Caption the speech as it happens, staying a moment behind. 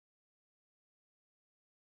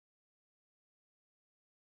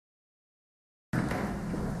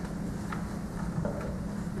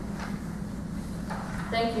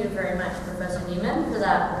Thank you very much, Professor Neiman, for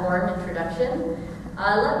that warm introduction.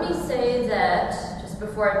 Let me say that, just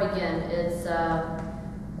before I begin, it's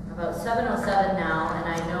about 7:07 now, and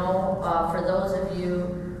I know for those of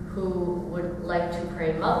you who would like to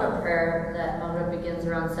pray Maghrib prayer, that Maghrib begins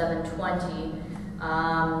around 7:20.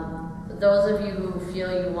 Those of you who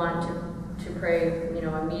feel you want to pray,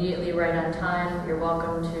 immediately right on time, you're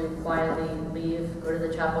welcome to quietly leave, go to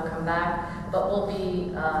the chapel, come back, but we'll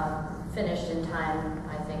be finished in time,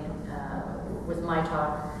 I think, with my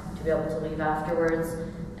talk, to be able to leave afterwards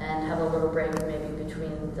and have a little break maybe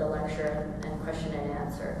between the lecture and question and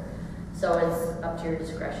answer. So it's up to your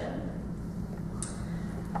discretion.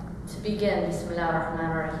 To begin, Bismillah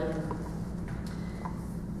ar-Rahman ar-Rahim.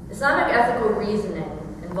 Islamic ethical reasoning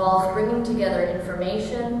involves bringing together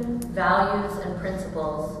information, values, and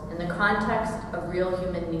principles in the context of real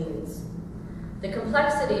human needs. The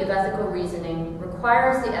complexity of ethical reasoning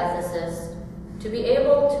requires the ethicist to be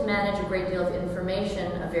able to manage a great deal of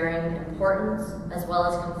information of varying importance as well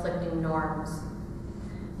as conflicting norms.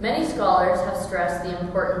 Many scholars have stressed the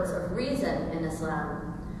importance of reason in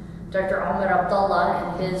Islam. Dr. Umar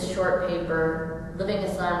Abd-Allah, in his short paper, Living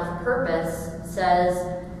Islam with Purpose, says,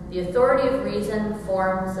 "The authority of reason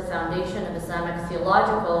forms the foundation of Islamic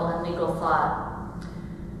theological and legal thought."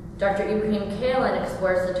 Dr. Ibrahim Kalin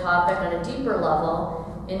explores the topic on a deeper level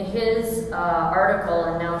in his article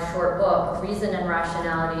and now short book, Reason and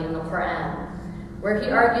Rationality in the Qur'an, where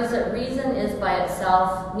he argues that reason is by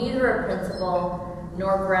itself neither a principle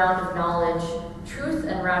nor ground of knowledge, truth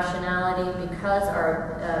and rationality, because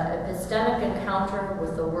our epistemic encounter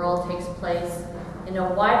with the world takes place in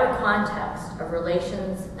a wider context of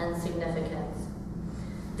relations and significance.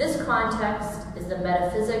 This context is the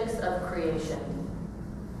metaphysics of creation.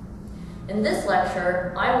 In this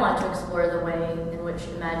lecture, I want to explore the way in which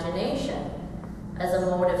imagination, as a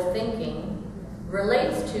mode of thinking,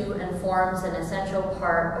 relates to and forms an essential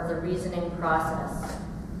part of the reasoning process.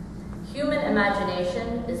 Human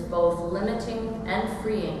imagination is both limiting and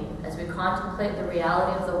freeing as we contemplate the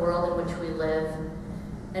reality of the world in which we live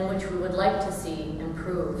and which we would like to see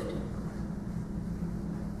improved.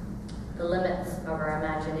 The limits of our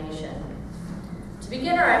imagination. To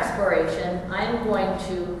begin our exploration, I am going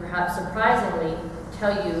to, perhaps surprisingly,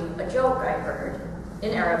 tell you a joke I heard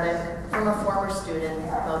in Arabic from a former student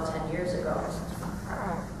about 10 years ago.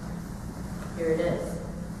 Here it is.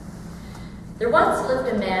 There once lived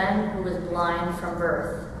a man who was blind from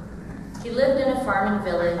birth. He lived in a farming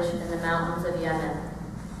village in the mountains of Yemen.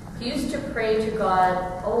 He used to pray to God,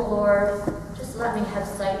 "Oh Lord, just let me have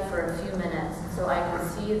sight for a few minutes so I can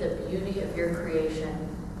see the beauty of your creation."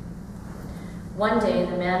 One day,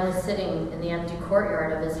 the man was sitting in the empty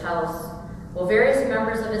courtyard of his house while various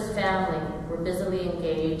members of his family were busily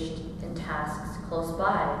engaged in tasks close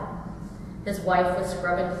by. His wife was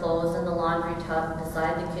scrubbing clothes in the laundry tub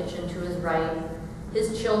beside the kitchen to his right.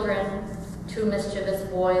 His children, two mischievous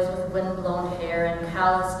boys with wind-blown hair and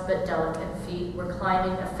calloused but delicate feet, were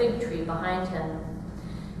climbing a fig tree behind him.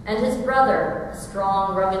 And his brother, a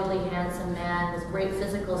strong, ruggedly handsome man with great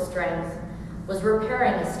physical strength, was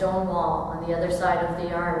repairing a stone wall on the other side of the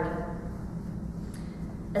yard.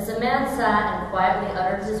 As the man sat and quietly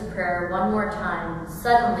uttered his prayer one more time,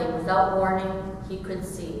 suddenly, without warning, he could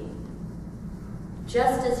see.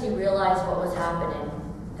 Just as he realized what was happening,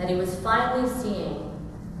 that he was finally seeing,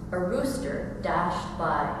 a rooster dashed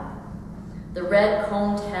by, the red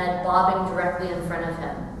combed head bobbing directly in front of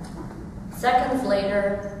him. Seconds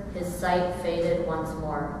later, his sight faded once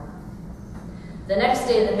more. The next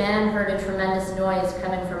day, the man heard a tremendous noise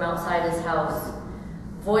coming from outside his house.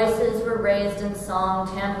 Voices were raised in song,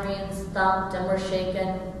 tambourines thumped and were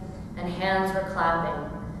shaken, and hands were clapping.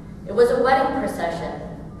 It was a wedding procession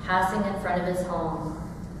passing in front of his home.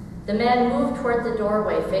 The man moved toward the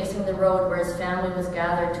doorway facing the road where his family was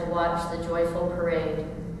gathered to watch the joyful parade.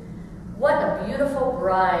 "What a beautiful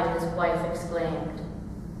bride," his wife exclaimed.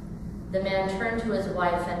 The man turned to his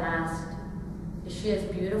wife and asked, "Is she as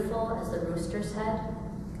beautiful as the rooster's head?"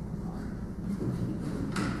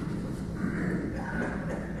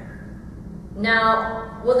 Now,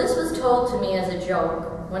 while this was told to me as a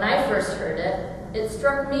joke, when I first heard it, it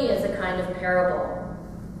struck me as a kind of parable.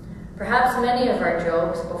 Perhaps many of our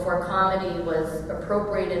jokes, before comedy was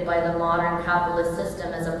appropriated by the modern capitalist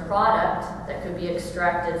system as a product that could be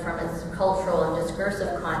extracted from its cultural and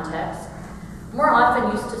discursive context, more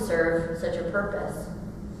often used to serve such a purpose.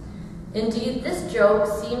 Indeed, this joke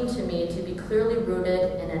seemed to me to be clearly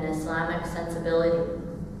rooted in an Islamic sensibility.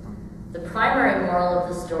 The primary moral of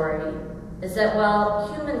the story is that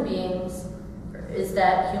human beings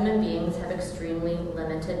have extremely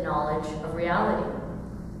limited knowledge of reality.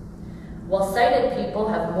 While sighted people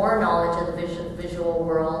have more knowledge of the visual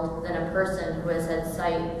world than a person who has had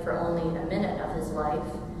sight for only a minute of his life,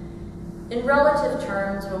 in relative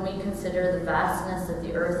terms, when we consider the vastness of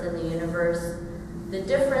the earth and the universe, the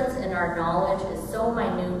difference in our knowledge is so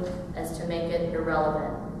minute as to make it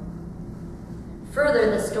irrelevant.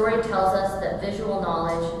 Further, the story tells us that visual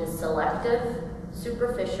knowledge is selective,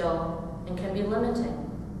 superficial, and can be limiting.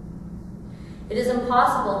 It is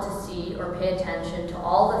impossible to see or pay attention to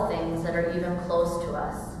all the things that are even close to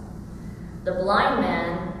us. The blind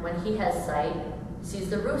man, when he has sight, sees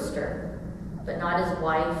the rooster, but not his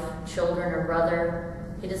wife, children, or brother.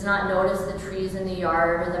 He does not notice the trees in the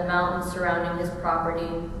yard or the mountains surrounding his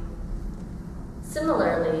property.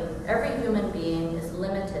 Similarly, every human being is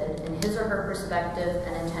limited in his or her perspective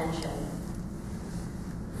and attention.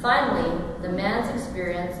 Finally, the man's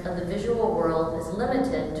experience of the visual world is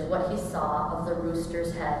limited to what he saw of the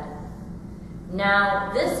rooster's head.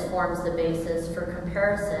 Now, this forms the basis for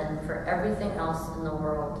comparison for everything else in the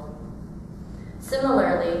world.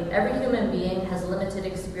 Similarly, every human being has limited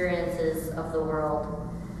experiences of the world,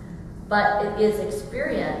 but it is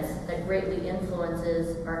experience that greatly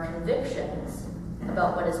influences our convictions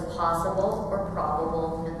about what is possible or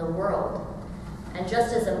probable in the world. And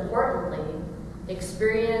just as importantly,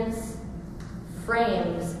 experience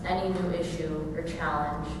frames any new issue or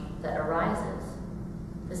challenge that arises.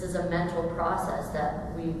 This is a mental process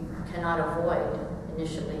that we cannot avoid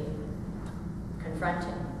initially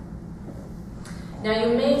confronting. Now,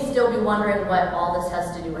 you may still be wondering what all this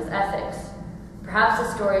has to do with ethics. Perhaps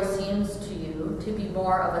the story seems to you to be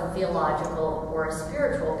more of a theological or a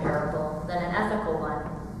spiritual parable than an ethical one.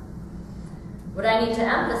 What I need to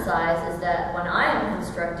emphasize is that when I am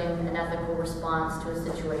constructing an ethical response to a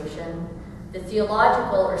situation, the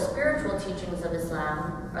theological or spiritual teachings of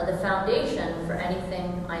Islam are the foundation for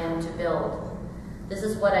anything I am to build. This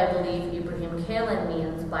is what I believe Ibrahim Kalin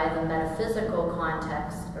means by the metaphysical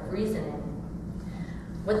context of reasoning.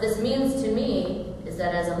 What this means to me is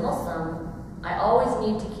that as a Muslim, I always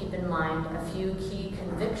need to keep in mind a few key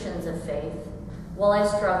convictions of faith while I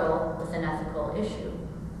struggle with an ethical issue.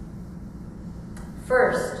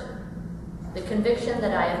 First, the conviction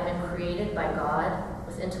that I have been created by God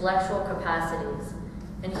with intellectual capacities.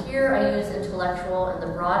 And here I use intellectual in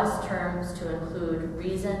the broadest terms to include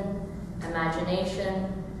reason,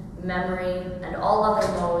 imagination, memory, and all other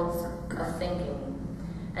modes of thinking.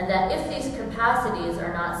 And that if these capacities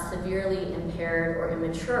are not severely impaired or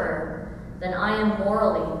immature, then I am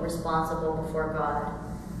morally responsible before God.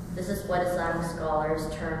 This is what Islamic scholars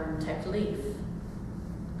term taklif.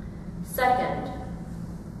 Second,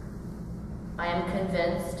 I am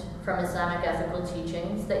convinced from Islamic ethical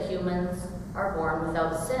teachings that humans are born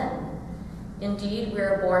without sin. Indeed, we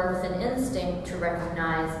are born with an instinct to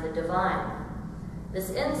recognize the divine.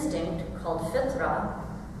 This instinct, called fitra,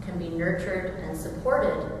 can be nurtured and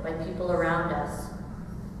supported by people around us,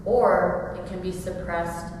 or it can be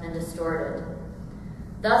suppressed and distorted.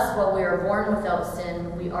 Thus, while we are born without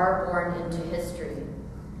sin, we are born into history.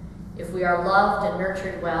 If we are loved and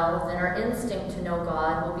nurtured well, then our instinct to know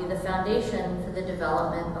God will be the foundation for the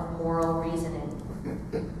development of moral reasoning.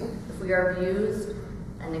 If we are abused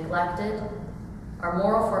and neglected, our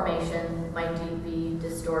moral formation might be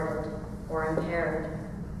distorted or impaired.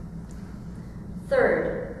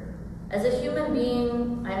 Third, as a human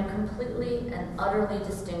being, I am completely and utterly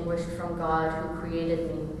distinguished from God who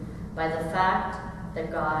created me by the fact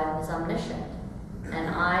that God is omniscient, and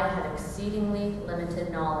I have exceedingly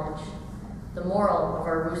limited knowledge. The moral of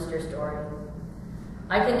our rooster story.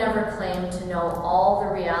 I can never claim to know all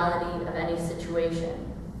the reality of any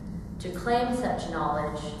situation. To claim such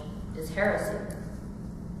knowledge is heresy.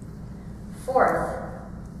 Fourth,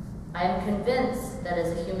 I am convinced that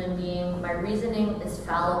as a human being, my reasoning is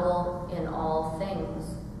fallible in all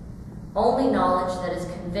things. Only knowledge that is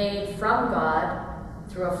conveyed from God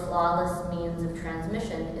through a flawless means of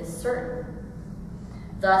transmission is certain.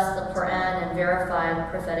 Thus, the Qur'an and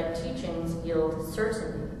verified prophetic teachings yield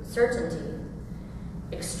certainty.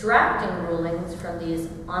 Extracting rulings from these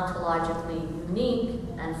ontologically unique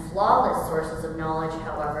and flawless sources of knowledge,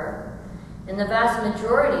 however, in the vast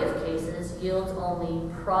majority of cases, yields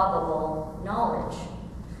only probable knowledge.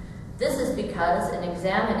 This is because in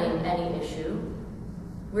examining any issue,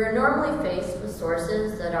 we are normally faced with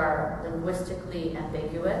sources that are linguistically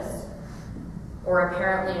ambiguous, or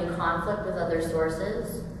apparently in conflict with other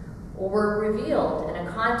sources, or were revealed in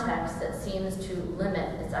a context that seems to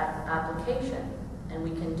limit its application, and we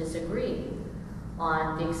can disagree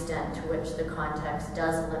on the extent to which the context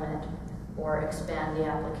does limit or expand the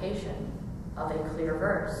application of a clear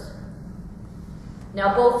verse.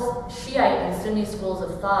 Now, both Shiite and Sunni schools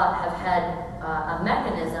of thought have had a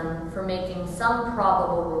mechanism for making some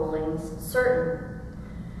probable rulings certain.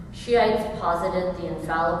 Shiites posited the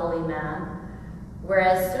infallible Imam,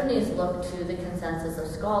 whereas Sunnis look to the consensus of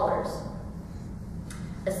scholars.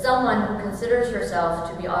 As someone who considers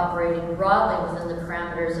herself to be operating broadly within the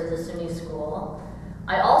parameters of the Sunni school,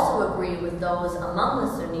 I also agree with those among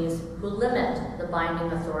the Sunnis who limit the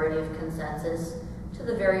binding authority of consensus to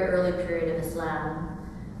the very early period of Islam,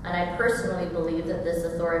 and I personally believe that this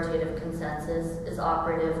authoritative consensus is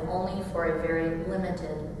operative only for a very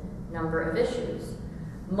limited number of issues,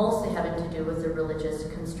 mostly having to do with the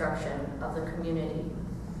religious construction of the community.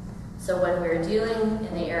 So when we're dealing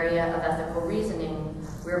in the area of ethical reasoning,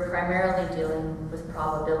 we're primarily dealing with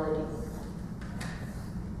probability.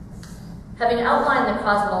 Having outlined the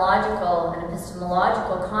cosmological and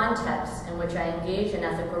epistemological context in which I engage in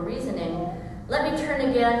ethical reasoning, let me turn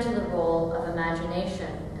again to the role of imagination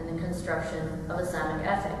in the construction of Islamic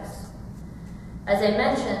ethics. As I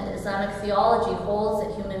mentioned, Islamic theology holds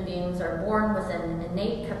that human beings are born with an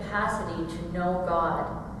innate capacity to know God,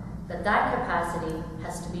 but that capacity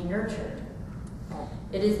has to be nurtured.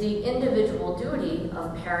 It is the individual duty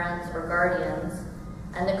of parents or guardians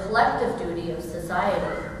and the collective duty of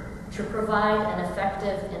society to provide an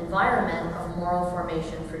effective environment of moral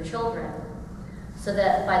formation for children, so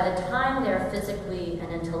that by the time they are physically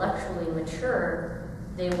and intellectually mature,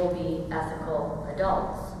 they will be ethical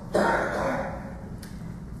adults.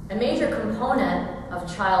 A major component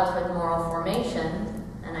of childhood moral formation,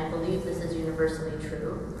 and I believe this is universally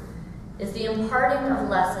true, is the imparting of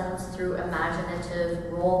lessons through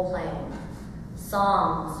imaginative role-playing,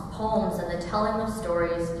 songs, poems, and the telling of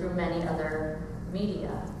stories through many other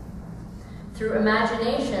media. Through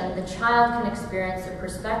imagination, the child can experience the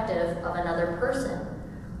perspective of another person,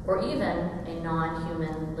 or even a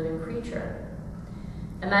non-human living creature.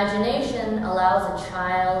 Imagination allows a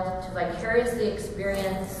child to vicariously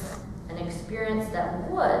experience an experience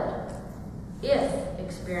that would, if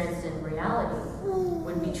experienced in reality,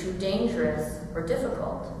 would be too dangerous or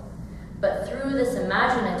difficult. But through this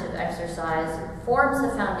imaginative exercise, it forms the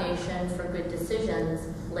foundation for good decisions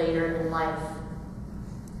later in life.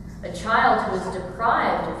 A child who is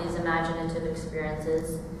deprived of these imaginative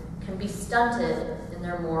experiences can be stunted in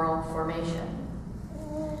their moral formation.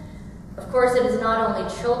 Of course, it is not only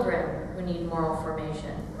children who need moral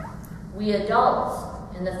formation. We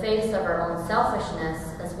adults, in the face of our own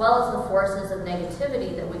selfishness, as well as the forces of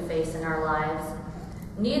negativity that we face in our lives,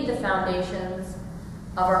 need the foundations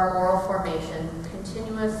of our moral formation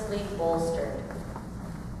continuously bolstered.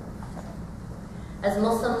 As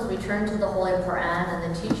Muslims, we turn to the Holy Qur'an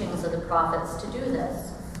and the teachings of the prophets to do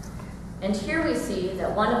this. And here we see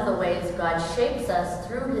that one of the ways God shapes us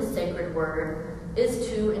through his sacred word is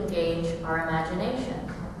to engage our imagination.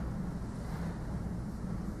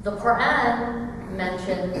 The Qur'an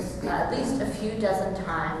mentions at least a few dozen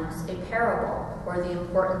times a parable, or the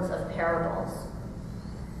importance of parables.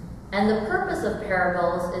 And the purpose of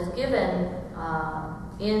parables is given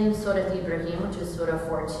in Surah Ibrahim, which is Surah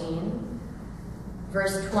 14,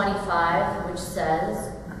 verse 25, which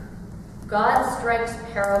says, God strikes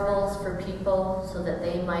parables for people so that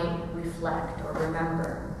they might reflect or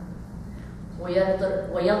remember.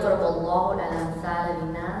 وَيَضْرِبُ اللَّهُ الْأَمْثَالَ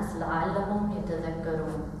لِلنَّاسِ لَعَلَّهُمْ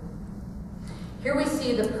يَتَذَكَّرُونَ. Here we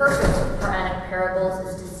see the purpose of Quranic parables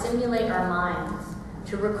is to stimulate our minds,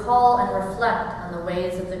 to recall and reflect on the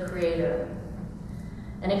ways of the Creator.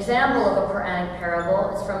 An example of a Quranic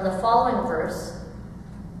parable is from the following verse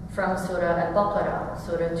from Surah Al-Baqarah,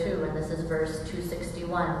 Surah 2, and this is verse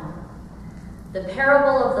 261. The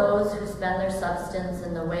parable of those who spend their substance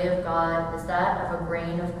in the way of God is that of a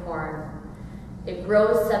grain of corn. It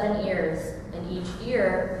grows 7 ears, and each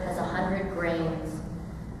ear has 100 grains.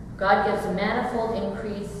 God gives manifold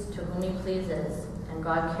increase to whom he pleases, and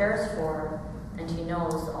God cares for, and he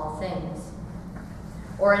knows all things.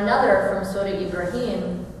 Or another from Surah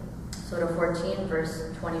Ibrahim, Surah 14,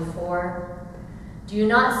 verse 24. Do you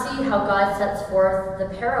not see how God sets forth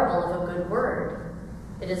the parable of a good word?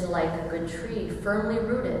 It is like a good tree, firmly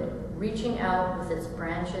rooted, reaching out with its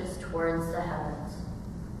branches towards the heavens.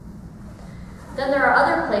 Then there are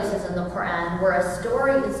other places in the Qur'an where a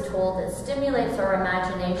story is told that stimulates our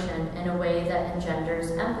imagination in a way that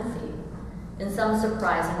engenders empathy, in some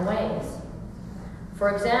surprising ways.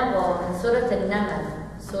 For example, in Surah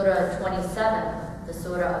An-Naml, Surah 27, the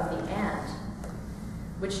Surah of the ant,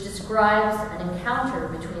 which describes an encounter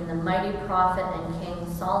between the mighty prophet and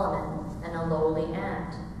King Solomon and a lowly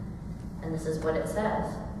ant. And this is what it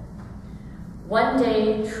says. One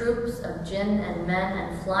day, troops of jinn and men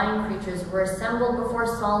and flying creatures were assembled before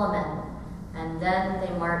Solomon, and then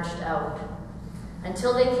they marched out,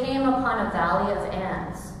 until they came upon a valley of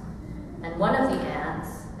ants. And one of the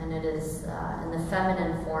ants, and it is in the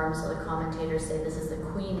feminine form, so the commentators say this is the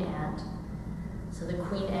queen ant. So the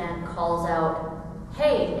queen ant calls out,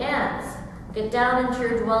 "Hey, ants, get down into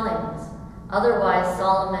your dwellings. Otherwise,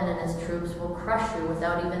 Solomon and his troops will crush you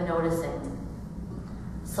without even noticing."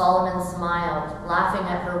 Solomon smiled, laughing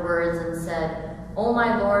at her words, and said, "O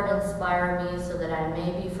my Lord, inspire me so that I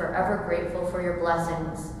may be forever grateful for your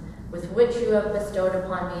blessings, with which you have bestowed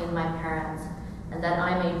upon me and my parents, and that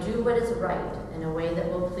I may do what is right in a way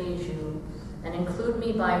that will please you, and include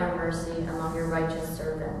me by your mercy among your righteous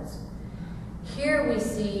servants." Here we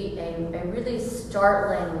see a really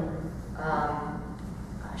startling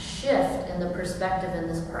shift in the perspective in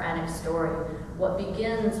this Quranic story. What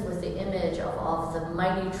begins with the image of all of the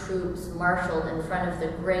mighty troops marshaled in front of the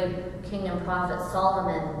great king and prophet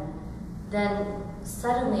Solomon, then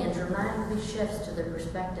suddenly and dramatically shifts to the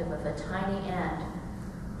perspective of a tiny ant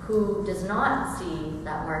who does not see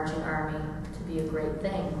that marching army to be a great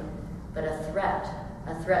thing, but a threat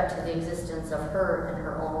to the existence of her and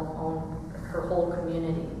her whole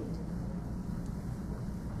community.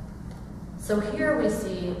 So here we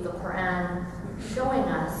see the Quran showing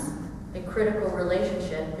us a critical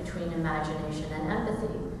relationship between imagination and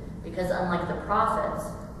empathy, because unlike the prophets,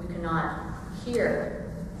 we cannot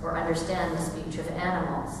hear or understand the speech of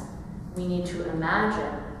animals. We need to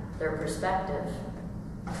imagine their perspective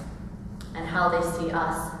and how they see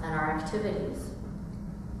us and our activities.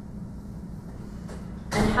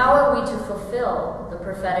 And how are we to fulfill the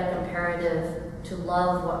prophetic imperative to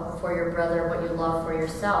love for your brother what you love for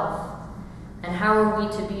yourself? And how are we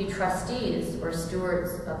to be trustees or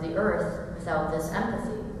stewards of the earth without this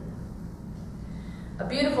empathy? A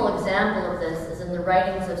beautiful example of this is in the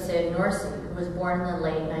writings of Sayyid Nursi, who was born in the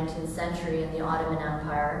late 19th century in the Ottoman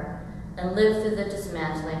Empire and lived through the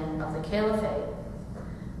dismantling of the Caliphate.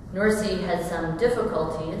 Nursi had some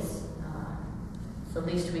difficulties, it's the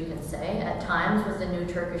least we can say, at times with the new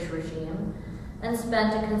Turkish regime, and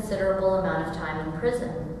spent a considerable amount of time in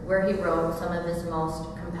prison, where he wrote some of his most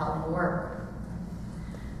compelling work.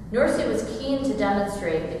 Nursi was keen to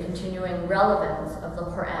demonstrate the continuing relevance of the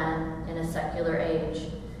Qur'an in a secular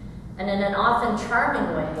age, and in an often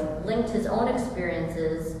charming way, linked his own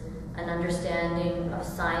experiences and understanding of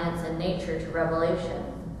science and nature to revelation.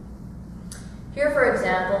 Here, for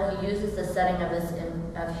example, he uses the setting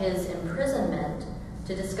of his imprisonment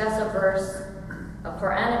to discuss a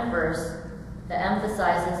Quranic verse that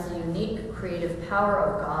emphasizes the unique creative power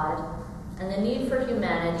of God and the need for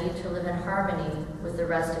humanity to live in harmony with the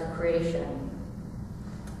rest of creation.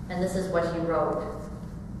 And this is what he wrote.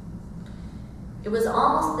 "It was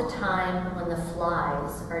almost the time when the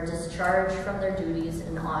flies are discharged from their duties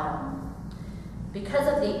in autumn. Because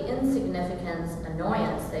of the insignificant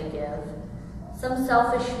annoyance they give, some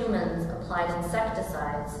selfish humans applied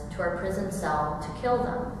insecticides to our prison cell to kill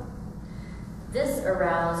them. This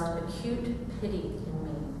aroused acute pity in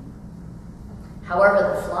me.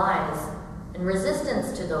 However, the flies, in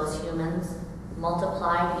resistance to those humans,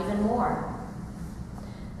 multiplied even more.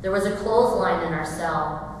 There was a clothesline in our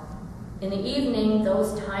cell. In the evening,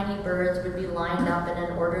 those tiny birds would be lined up in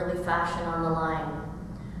an orderly fashion on the line.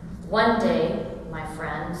 One day, my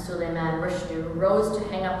friend, Suleiman Rushdu, rose to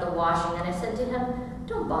hang up the washing, and I said to him,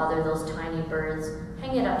 'Don't bother those tiny birds,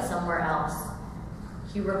 hang it up somewhere else.'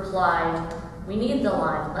 He replied, 'We need the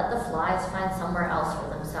line, let the flies find somewhere else for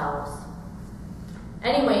themselves.'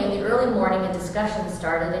 Anyway, in the early morning, a discussion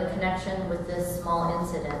started in connection with this small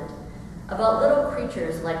incident about little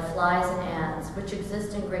creatures like flies and ants, which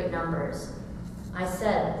exist in great numbers. I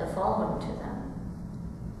said the following to them: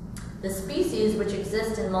 the species which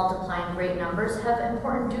exist in multiplying great numbers have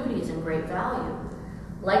important duties and great value.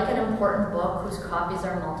 Like an important book whose copies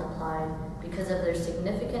are multiplied because of their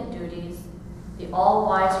significant duties, the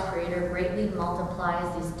all-wise Creator greatly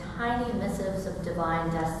multiplies these tiny missives of divine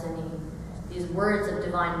destiny, these words of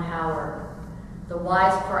divine power. The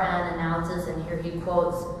wise Qur'an announces, and here he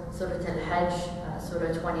quotes Surah Al-Hajj,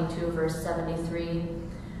 Surah 22, verse 73,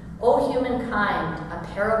 "O humankind, a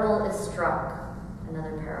parable is struck,"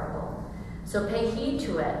 another parable, "so pay heed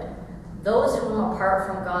to it. Those whom apart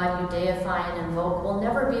from God you deify and invoke will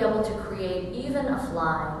never be able to create even a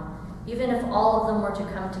fly, even if all of them were to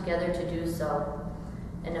come together to do so.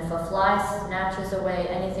 And if a fly snatches away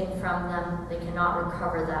anything from them, they cannot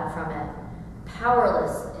recover that from it.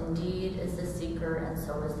 Powerless indeed is the seeker, and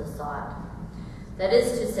so is the sought." That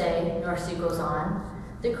is to say, Nursi goes on,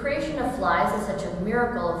 the creation of flies is such a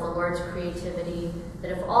miracle of the Lord's creativity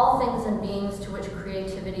that if all things and beings to which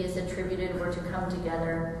creativity is attributed were to come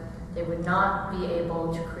together, They would not be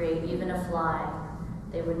able to create even a fly.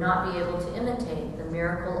 They would not be able to imitate the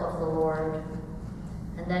miracle of the Lord.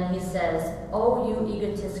 And then he says, "Oh, you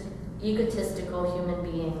egotistical human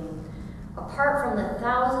being, apart from the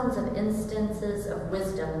thousands of instances of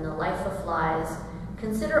wisdom in the life of flies,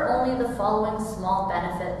 consider only the following small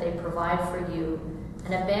benefit they provide for you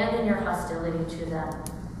and abandon your hostility to them.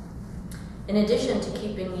 In addition to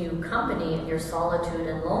keeping you company in your solitude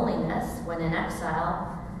and loneliness when in exile,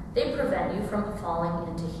 they prevent you from falling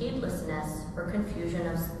into heedlessness or confusion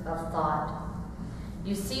of thought.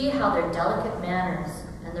 You see how their delicate manners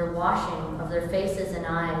and their washing of their faces and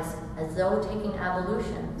eyes, as though taking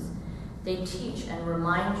ablutions, they teach and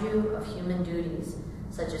remind you of human duties,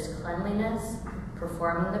 such as cleanliness,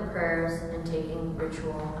 performing the prayers, and taking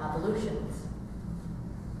ritual ablutions."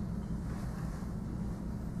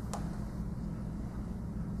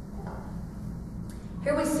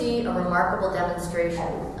 Here we see a remarkable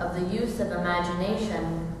demonstration of the use of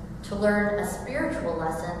imagination to learn a spiritual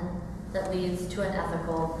lesson that leads to an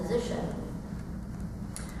ethical position.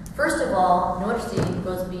 First of all, Nursi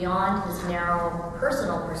goes beyond his narrow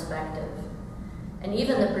personal perspective, and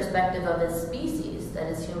even the perspective of his species, that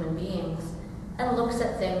is human beings, and looks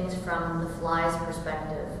at things from the fly's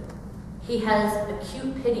perspective. He has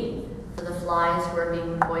acute pity for the flies who are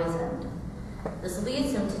being poisoned. This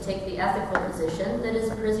leads him to take the ethical position that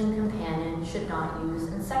his prison companion should not use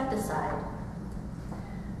insecticide.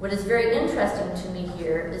 What is very interesting to me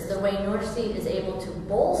here is the way Nursi is able to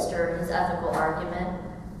bolster his ethical argument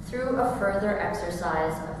through a further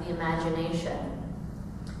exercise of the imagination.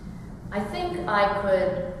 I think I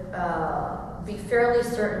could be fairly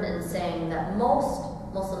certain in saying that most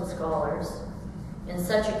Muslim scholars in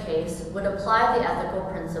such a case would apply the ethical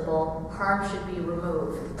principle, harm should be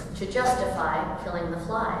removed, to justify killing the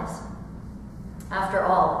flies. After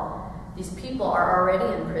all, these people are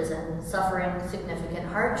already in prison, suffering significant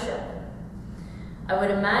hardship. I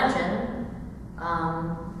would imagine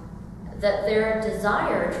that their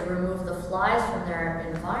desire to remove the flies from their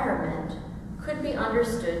environment could be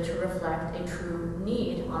understood to reflect a true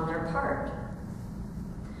need on their part.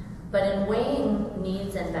 But in weighing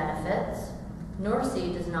needs and benefits,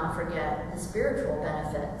 Nursi does not forget the spiritual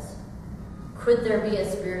benefits. Could there be a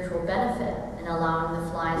spiritual benefit in allowing the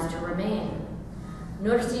flies to remain?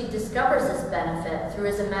 Nursi discovers this benefit through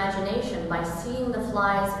his imagination by seeing the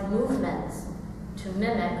flies' movements to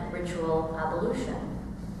mimic ritual ablution.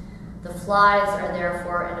 The flies are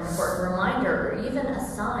therefore an important reminder, or even a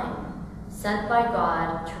sign, sent by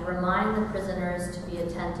God to remind the prisoners to be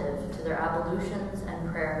attentive to their ablutions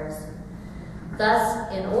and prayers.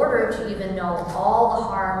 Thus, in order to even know all the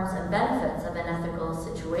harms and benefits of an ethical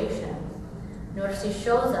situation, Nursi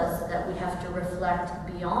shows us that we have to reflect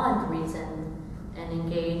beyond reason and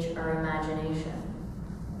engage our imagination.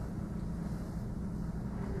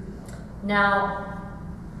 Now,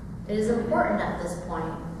 it is important at this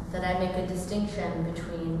point that I make a distinction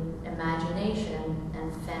between imagination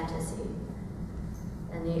and fantasy.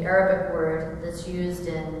 And the Arabic word that's used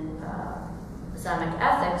in Islamic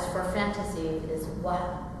ethics for fantasy is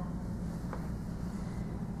wahm.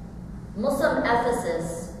 Muslim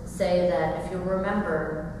ethicists say that, if you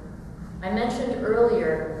remember, I mentioned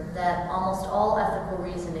earlier that almost all ethical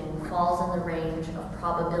reasoning falls in the range of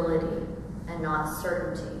probability and not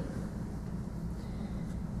certainty.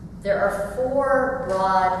 There are four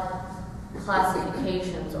broad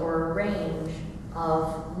classifications or a range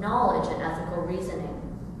of knowledge and ethical reasoning.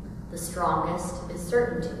 The strongest is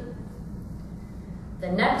certainty.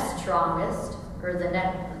 The next strongest, or the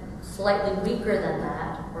next slightly weaker than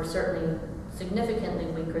that, or certainly significantly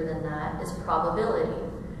weaker than that, is probability.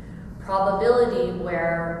 Probability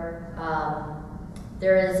where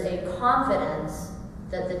there is a confidence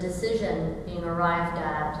that the decision being arrived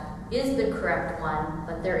at is the correct one,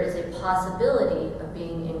 but there is a possibility of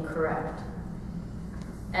being incorrect.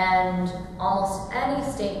 And almost any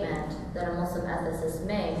statement that a Muslim ethicist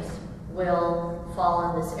makes will fall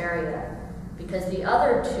in this area, because the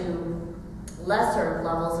other two lesser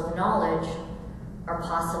levels of knowledge are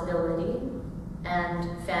possibility and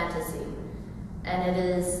fantasy. And it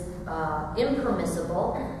is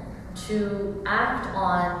impermissible to act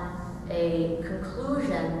on a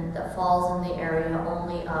conclusion that falls in the area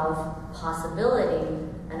only of possibility,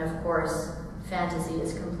 and of course, fantasy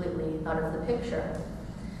is completely out of the picture.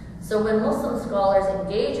 So when Muslim scholars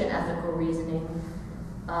engage in ethical reasoning,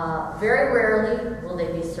 very rarely will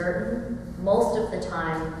they be certain. Most of the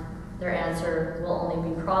time, their answer will only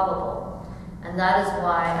be probable. And that is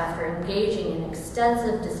why, after engaging in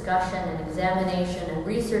extensive discussion and examination and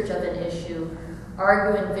research of an issue,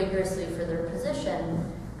 arguing vigorously for their position,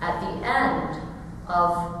 at the end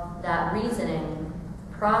of that reasoning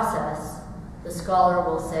process, the scholar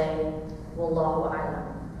will say, Wallahu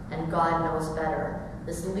a'lam, and God knows better.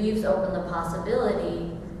 This leaves open the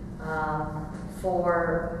possibility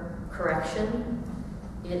for correction.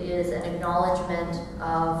 It is an acknowledgement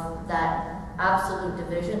of that absolute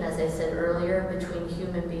division, as I said earlier, between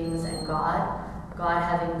human beings and God. God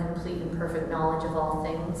having complete and perfect knowledge of all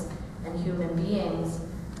things, and human beings,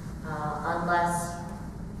 unless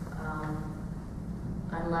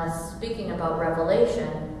speaking about revelation,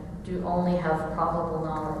 do only have probable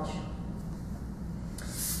knowledge.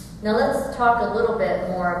 Now let's talk a little bit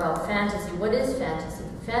more about fantasy. What is fantasy?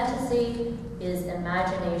 Fantasy is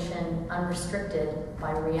imagination unrestricted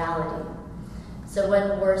by reality. So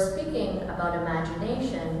when we're speaking about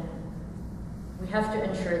imagination, we have to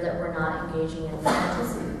ensure that we're not engaging in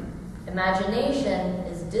fantasy. Imagination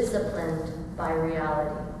is disciplined by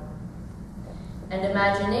reality. And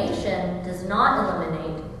imagination does not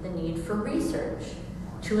eliminate the need for research,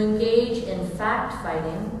 to engage in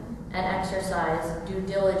fact-fighting and exercise due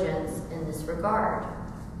diligence in this regard.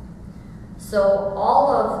 So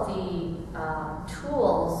all of the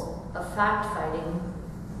tools of fact-fighting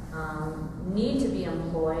need to be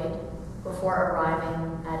employed before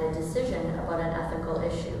arriving at a decision about an ethical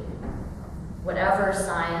issue. Whatever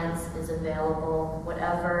science is available,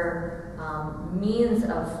 whatever means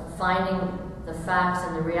of finding the facts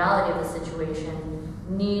and the reality of the situation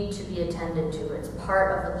need to be attended to. It's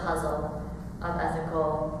part of the puzzle of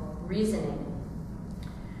ethical reasoning.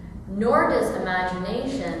 Nor does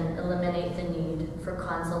imagination eliminate the need for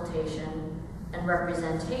consultation and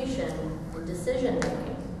representation in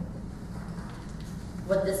decision-making.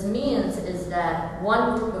 What this means is that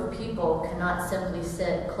one group of people cannot simply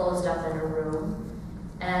sit closed up in a room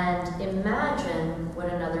and imagine what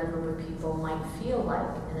another group of people might feel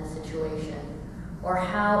like in a situation, or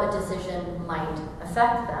how a decision might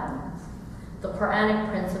affect them. The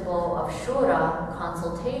Quranic principle of shura,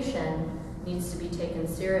 consultation, needs to be taken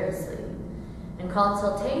seriously. And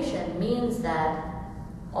consultation means that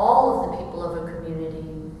all of the people of a community,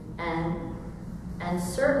 and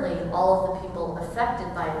certainly all of the people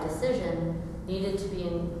affected by a decision, need to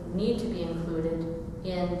be included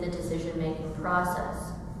in the decision-making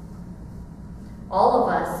process. All of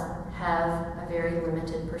us have a very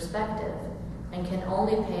limited perspective and can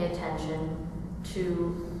only pay attention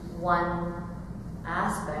to one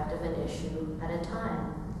aspect of an issue at a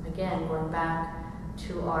time. Again, going back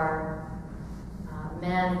to our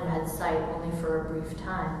man who had sight only for a brief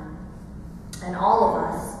time. And all of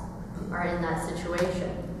us are in that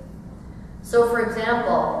situation. So for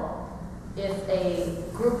example, if a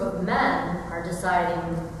group of men are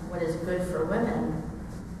deciding what is good for women,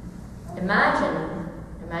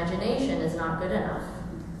 imagination is not good enough.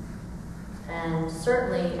 And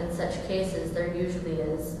certainly in such cases, there usually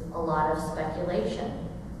is a lot of speculation.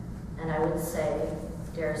 And I would say,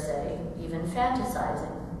 dare say, even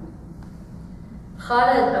fantasizing.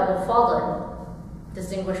 Khalid Abu Fadl,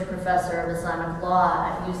 distinguished professor of Islamic law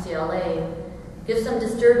at UCLA, gives some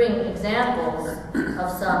disturbing examples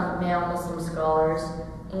of some male Muslim scholars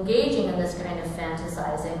engaging in this kind of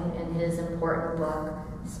fantasizing in his important book,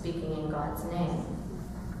 Speaking in God's Name.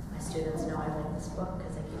 My students know I like this book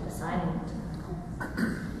because I keep assigning it to them.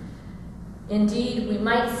 Indeed, we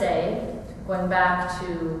might say, going back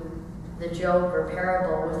to the joke or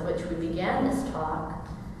parable with which we began this talk,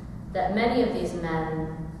 that many of these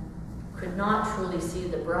men could not truly see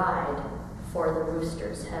the bride for the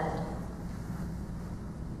rooster's head.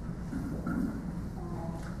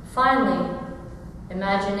 Finally,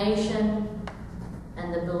 imagination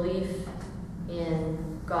and the belief in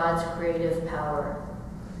God's creative power.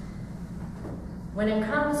 When it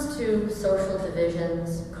comes to social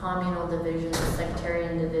divisions, communal divisions,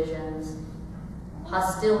 sectarian divisions,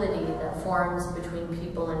 hostility that forms between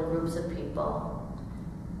people and groups of people,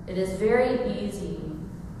 it is very easy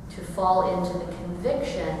to fall into the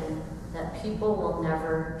conviction that people will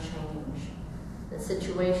never change, that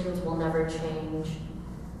situations will never change,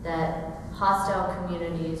 that hostile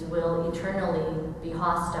communities will eternally be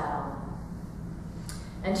hostile.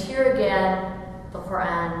 And here again, the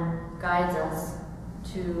Qur'an guides us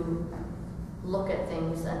to look at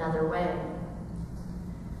things another way.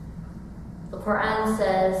 The Qur'an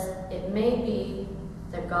says, it may be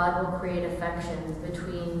that God will create affection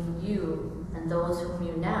between you and those whom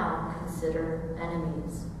you now consider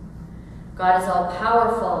enemies. God is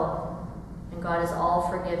all-powerful, and God is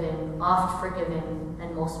all-forgiving, oft-forgiving,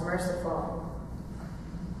 and most merciful.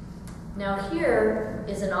 Now here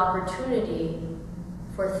is an opportunity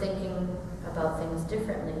for thinking about things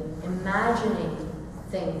differently, imagining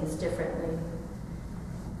things differently.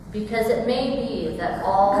 Because it may be that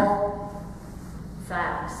all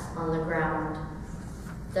facts on the ground,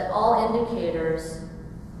 that all indicators,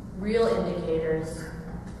 real indicators,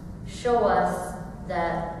 show us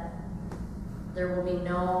that there will be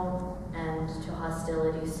no end to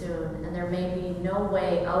hostility soon, and there may be no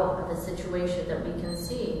way out of a situation that we can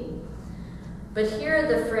see. But here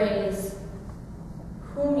the phrase,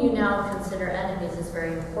 whom you now consider enemies, is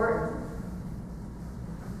very important.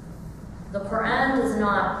 The Qur'an does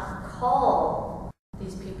not call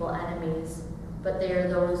these people enemies, but they are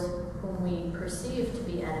those whom we perceive to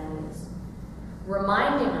be enemies,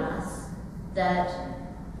 reminding us that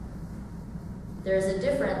there's a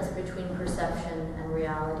difference between perception and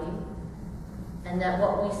reality, and that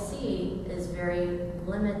what we see is very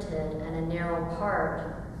limited and a narrow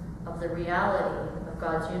part of the reality of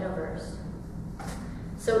God's universe.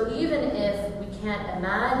 So even if we can't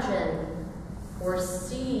imagine or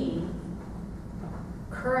see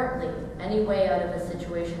currently any way out of a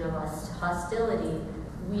situation of hostility,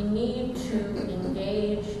 we need to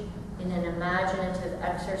engage in an imaginative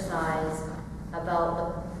exercise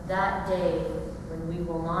about that day when we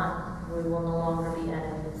will no longer be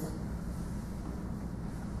enemies.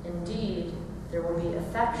 Indeed, there will be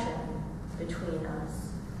affection between us,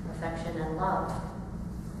 affection and love.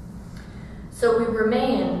 So we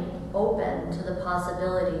remain open to the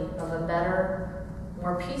possibility of a better,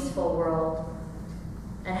 more peaceful world,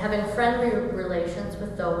 and having friendly relations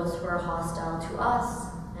with those who are hostile to us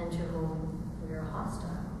and to whom we are hostile.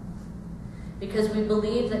 Because we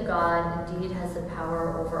believe that God indeed has the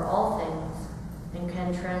power over all things and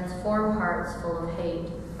can transform hearts full of hate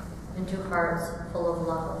into hearts full of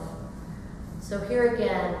love. So here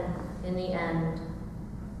again, in the end,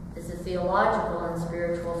 is a theological and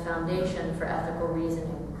spiritual foundation for ethical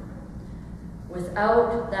reasoning.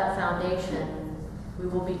 Without that foundation, we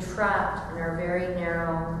will be trapped in our very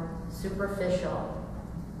narrow, superficial,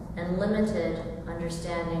 and limited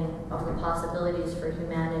understanding of the possibilities for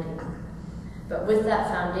humanity. But with that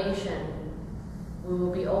foundation, we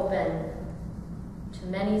will be open to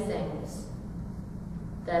many things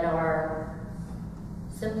that are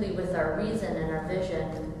simply with our reason and our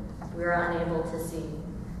vision, we are unable to see.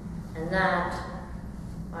 And that,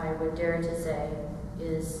 I would dare to say,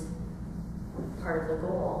 is part of the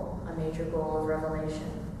goal, a major goal of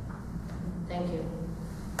revelation. Thank you.